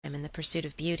him in the pursuit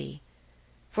of beauty.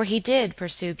 For he did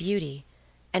pursue beauty,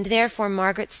 and therefore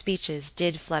Margaret's speeches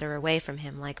did flutter away from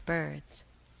him like birds.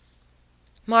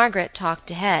 Margaret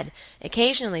talked ahead,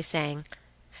 occasionally saying,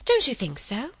 "Don't you think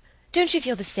so? Don't you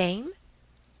feel the same?"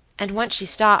 And once she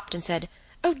stopped and said,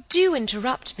 "Oh, do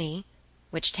interrupt me,"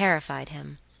 which terrified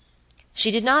him.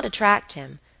 She did not attract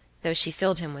him, though she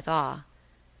filled him with awe.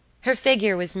 Her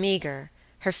figure was meager,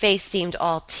 her face seemed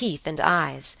all teeth and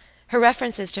eyes, her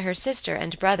references to her sister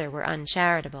and brother were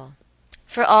uncharitable.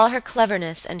 For all her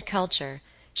cleverness and culture,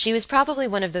 she was probably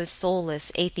one of those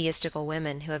soulless, atheistical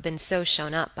women who have been so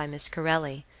shown up by Miss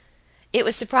Corelli. It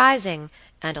was surprising,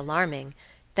 and alarming,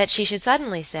 that she should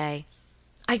suddenly say,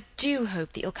 "I do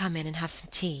hope that you'll come in and have some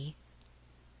tea."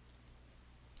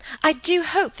 "I do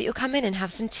hope that you'll come in and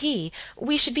have some tea.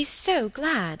 We should be so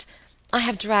glad. I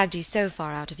have dragged you so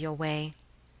far out of your way."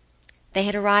 They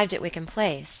had arrived at Wickham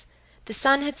Place. The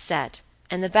sun had set,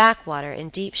 and the backwater, in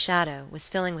deep shadow, was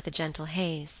filling with a gentle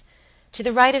haze. To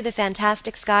the right of the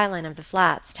fantastic skyline of the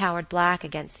flats towered black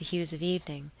against the hues of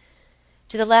evening.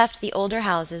 To the left the older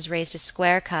houses raised a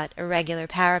square-cut, irregular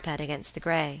parapet against the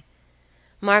gray.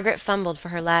 Margaret fumbled for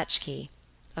her latchkey.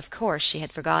 Of course she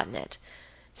had forgotten it.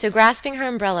 So grasping her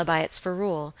umbrella by its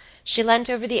ferrule, she leant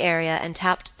over the area and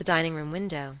tapped the dining-room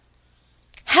window.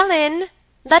 "Helen,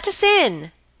 let us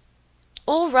in."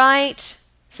 "All right,"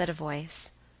 said a voice.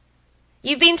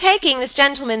 "You've been taking this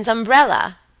gentleman's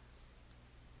umbrella."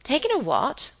 "Taken a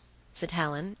what?" said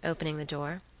Helen, opening the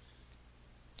door.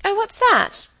 "Oh, what's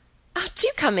that? Oh,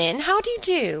 do come in. How do you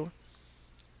do?"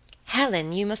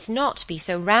 "Helen, you must not be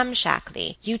so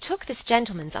ramshackly. You took this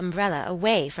gentleman's umbrella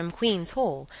away from Queen's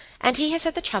Hall, and he has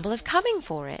had the trouble of coming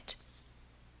for it."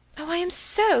 "Oh, I am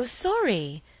so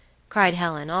sorry," cried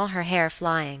Helen, all her hair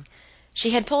flying.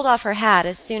 She had pulled off her hat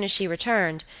as soon as she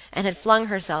returned, and had flung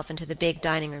herself into the big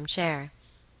dining-room chair.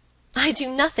 "I do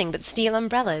nothing but steal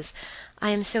umbrellas.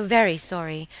 I am so very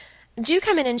sorry. Do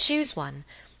come in and choose one.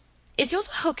 Is yours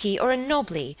a hooky or a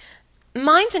knobbly?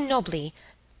 Mine's a knobbly.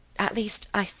 At least,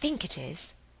 I think it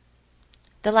is."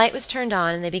 The light was turned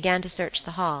on, and they began to search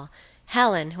the hall,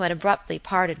 Helen, who had abruptly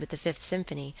parted with the Fifth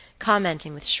Symphony,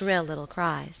 commenting with shrill little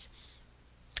cries.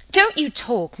 "Don't you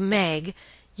talk, Meg.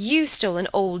 You stole an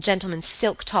old gentleman's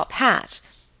silk top hat."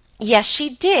 "Yes, she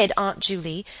did, Aunt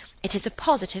Julie. It is a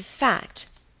positive fact.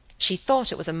 She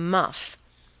thought it was a muff.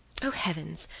 Oh,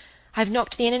 heavens, I've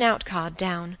knocked the in and out card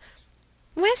down.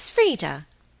 Where's Frida?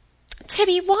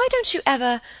 Tibby, why don't you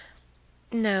ever—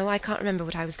 No, I can't remember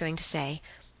what I was going to say.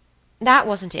 That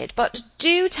wasn't it, but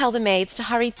do tell the maids to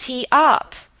hurry tea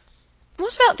up.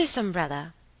 What about this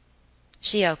umbrella?"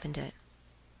 She opened it.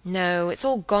 "No, it's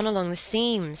all gone along the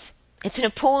seams. It's an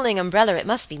appalling umbrella. It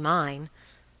must be mine."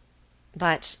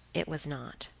 But it was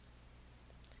not.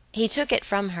 He took it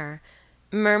from her,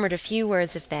 murmured a few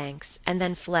words of thanks, and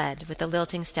then fled with the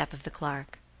lilting step of the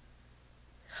clerk.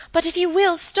 "But if you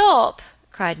will stop,"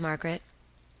 cried Margaret.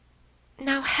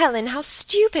 "Now, Helen, how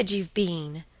stupid you've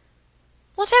been."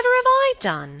 "Whatever have I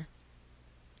done?"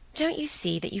 "Don't you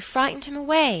see that you frightened him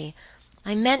away?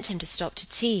 I meant him to stop to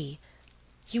tea.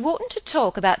 You oughtn't to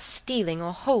talk about stealing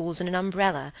or holes in an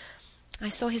umbrella. I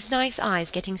saw his nice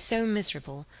eyes getting so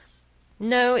miserable.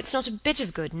 No, it's not a bit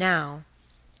of good now."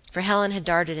 For Helen had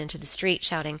darted into the street,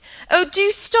 shouting, "Oh,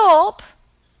 do stop!"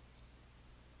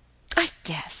 "I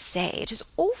dare say it is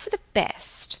all for the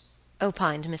best,"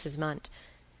 opined Mrs. Munt.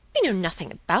 "We know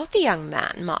nothing about the young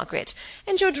man, Margaret,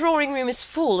 and your drawing-room is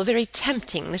full of very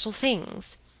tempting little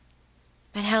things."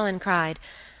 But Helen cried,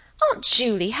 "Aunt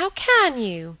Julie, how can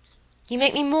you? You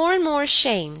make me more and more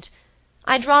ashamed.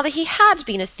 I'd rather he had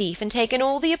been a thief and taken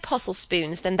all the apostle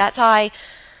spoons than that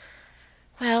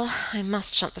Well, I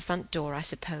must shut the front door, I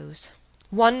suppose.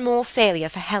 One more failure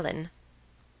for Helen."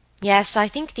 "Yes, I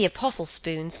think the apostle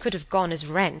spoons could have gone as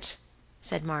rent,"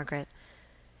 said Margaret.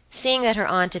 Seeing that her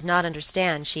aunt did not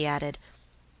understand, she added,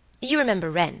 "You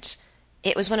remember rent.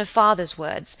 It was one of father's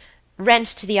words, rent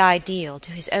to the ideal,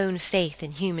 to his own faith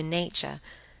in human nature.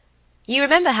 You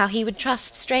remember how he would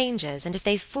trust strangers, and if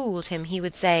they fooled him he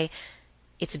would say,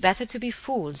 'It's better to be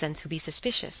fooled than to be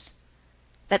suspicious.'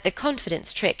 That the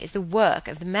confidence trick is the work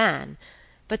of the man,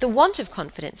 but the want of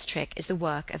confidence trick is the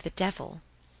work of the devil."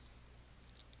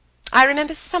 "I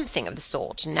remember something of the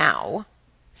sort now,"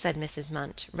 said Mrs.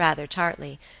 Munt, rather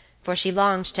tartly, for she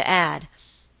longed to add,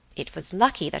 "It was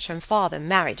lucky that your father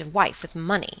married a wife with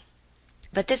money."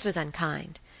 But this was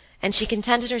unkind, and she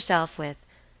contented herself with,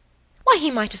 "Why, he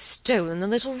might have stolen the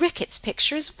little Ricketts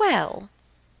picture as well."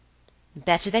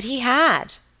 "Better that he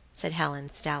had," said Helen,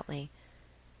 stoutly.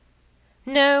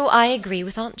 "No, I agree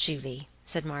with Aunt Julie,"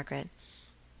 said Margaret.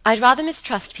 I'd rather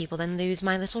mistrust people than lose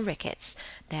my little rickets.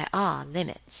 There are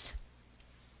limits."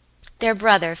 Their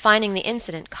brother, finding the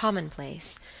incident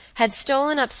commonplace, had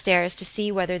stolen upstairs to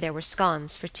see whether there were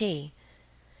scones for tea.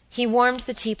 He warmed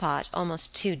the teapot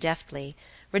almost too deftly,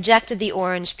 rejected the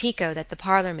orange pekoe that the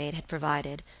parlor maid had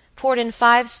provided, poured in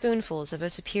 5 spoonfuls of a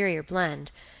superior blend,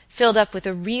 filled up with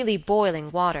a really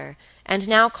boiling water, and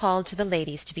now called to the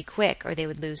ladies to be quick or they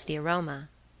would lose the aroma.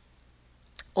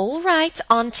 "All right,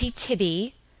 Auntie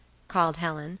Tibby," called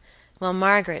Helen, while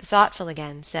Margaret, thoughtful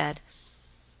again, said: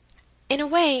 "In a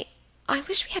way, I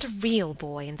wish we had a real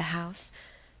boy in the house,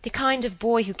 the kind of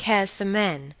boy who cares for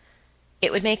men.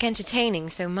 It would make entertaining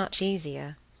so much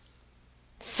easier."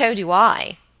 "So do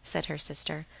I," said her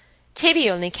sister. "Tibby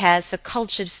only cares for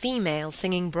cultured females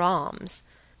singing Brahms."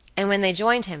 And when they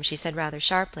joined him, she said rather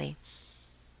sharply: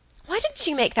 "Why didn't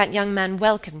you make that young man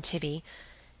welcome, Tibby?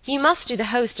 You must do the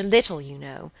host a little, you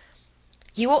know.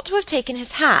 You ought to have taken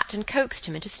his hat and coaxed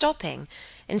him into stopping,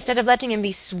 instead of letting him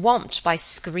be swamped by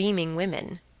screaming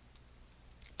women."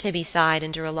 Tibby sighed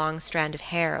and drew a long strand of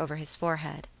hair over his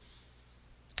forehead.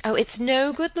 "Oh, it's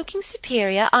no good looking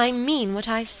superior. I mean what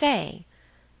I say."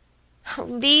 "Oh,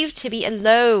 leave Tibby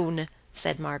alone,"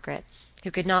 said Margaret,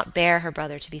 who could not bear her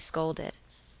brother to be scolded.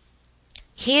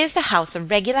 "Here's the house a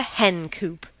regular hen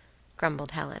coop,"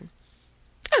 grumbled Helen.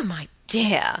 "Oh, my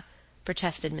dear,"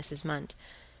 protested Mrs. Munt,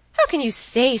 "how can you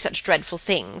say such dreadful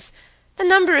things? The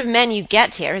number of men you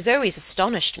get here has always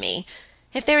astonished me.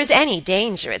 If there is any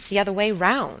danger, it's the other way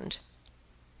round."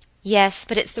 "Yes,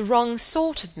 but it's the wrong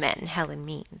sort of men Helen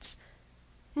means."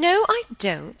 "No, I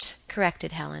don't,"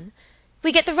 corrected Helen.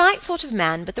 "We get the right sort of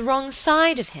man, but the wrong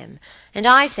side of him, and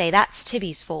I say that's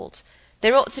Tibby's fault.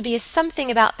 There ought to be a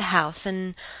something about the house,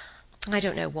 I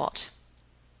don't know what."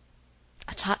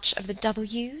 "A touch of the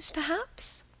W's,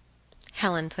 perhaps?"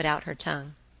 Helen put out her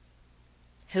tongue.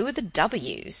 "Who are the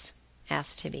W's?"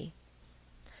 asked Tibby.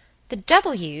 "The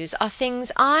W's are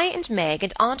things I and Meg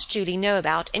and Aunt Julie know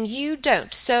about, and you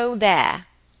don't, so there."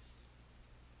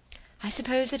 "I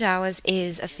suppose that ours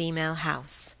is a female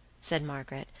house," said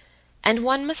Margaret, "and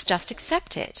one must just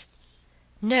accept it.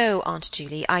 No, Aunt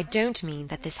Julie, I don't mean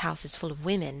that this house is full of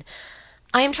women.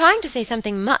 I am trying to say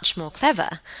something much more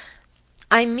clever.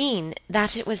 I mean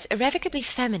that it was irrevocably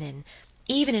feminine,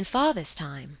 even in father's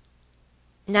time.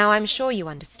 Now I'm sure you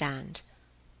understand.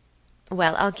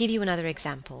 Well, I'll give you another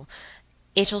example.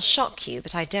 It'll shock you,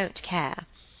 but I don't care.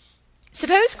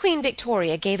 Suppose Queen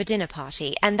Victoria gave a dinner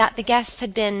party, and that the guests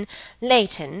had been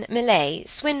Leighton, Millais,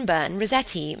 Swinburne,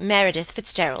 Rossetti, Meredith,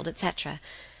 Fitzgerald, etc.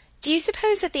 Do you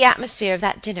suppose that the atmosphere of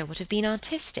that dinner would have been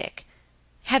artistic?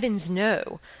 Heavens,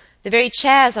 no. The very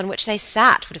chairs on which they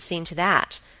sat would have seen to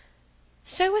that.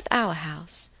 So with our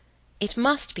house. It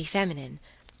must be feminine,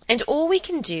 and all we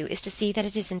can do is to see that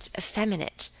it isn't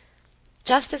effeminate.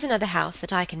 Just as another house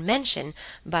that I can mention,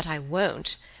 but I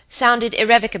won't, sounded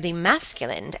irrevocably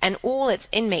masculine, and all its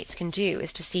inmates can do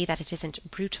is to see that it isn't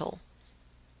brutal."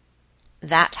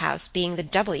 "That house being the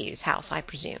W's house, I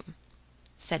presume,"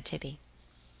 said Tibby.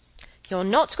 "You're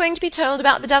not going to be told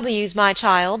about the W's, my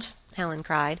child," Helen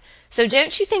cried, "so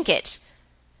don't you think it.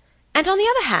 And on the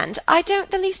other hand, I don't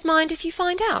the least mind if you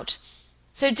find out.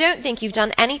 So don't think you've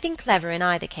done anything clever in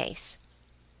either case.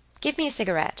 Give me a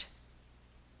cigarette."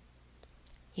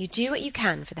 "You do what you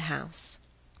can for the house,"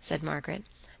 said Margaret.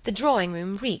 "The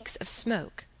drawing-room reeks of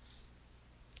smoke."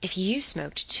 "If you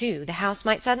smoked too, the house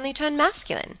might suddenly turn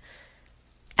masculine.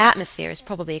 Atmosphere is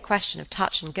probably a question of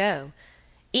touch and go.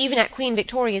 Even at Queen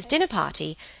Victoria's dinner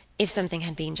party, if something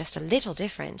had been just a little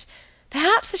different,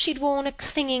 perhaps if she'd worn a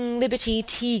clinging Liberty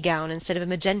tea-gown instead of a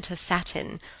magenta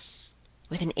satin,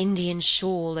 with an Indian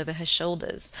shawl over her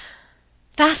shoulders,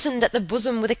 fastened at the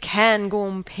bosom with a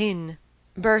Cairngorm pin."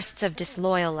 Bursts of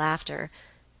disloyal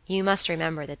laughter—you must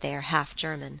remember that they are half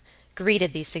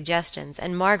German—greeted these suggestions,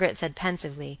 and Margaret said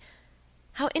pensively,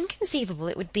 "How inconceivable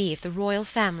it would be if the royal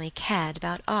family cared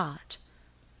about art."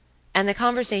 And the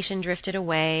conversation drifted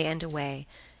away,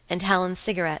 and Helen's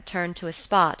cigarette turned to a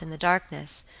spot in the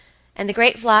darkness, and the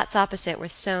great flats opposite were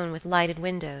sown with lighted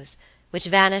windows, which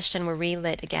vanished and were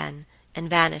relit again, and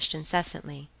vanished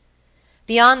incessantly.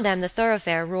 Beyond them the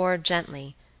thoroughfare roared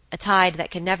gently, a tide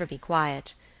that could never be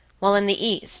quiet, while in the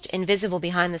east, invisible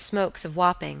behind the smokes of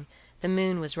Wapping, the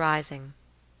moon was rising.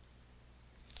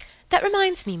 "That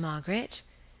reminds me, Margaret,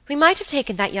 we might have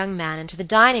taken that young man into the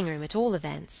dining-room at all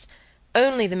events.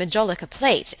 Only the majolica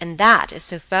plate, and that is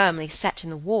so firmly set in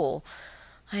the wall.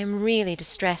 I am really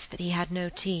distressed that he had no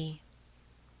tea."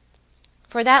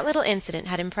 For that little incident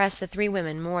had impressed the 3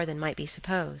 women more than might be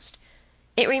supposed.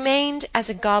 It remained as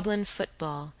a goblin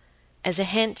football, as a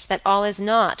hint that all is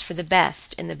not for the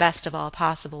best in the best of all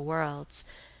possible worlds,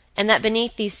 and that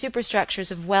beneath these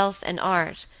superstructures of wealth and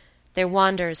art there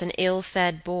wanders an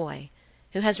ill-fed boy,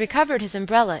 who has recovered his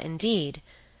umbrella indeed,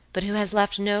 but who has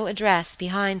left no address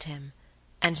behind him,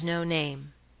 and no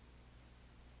name.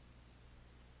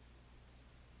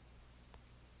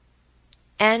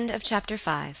 Chapter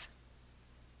 6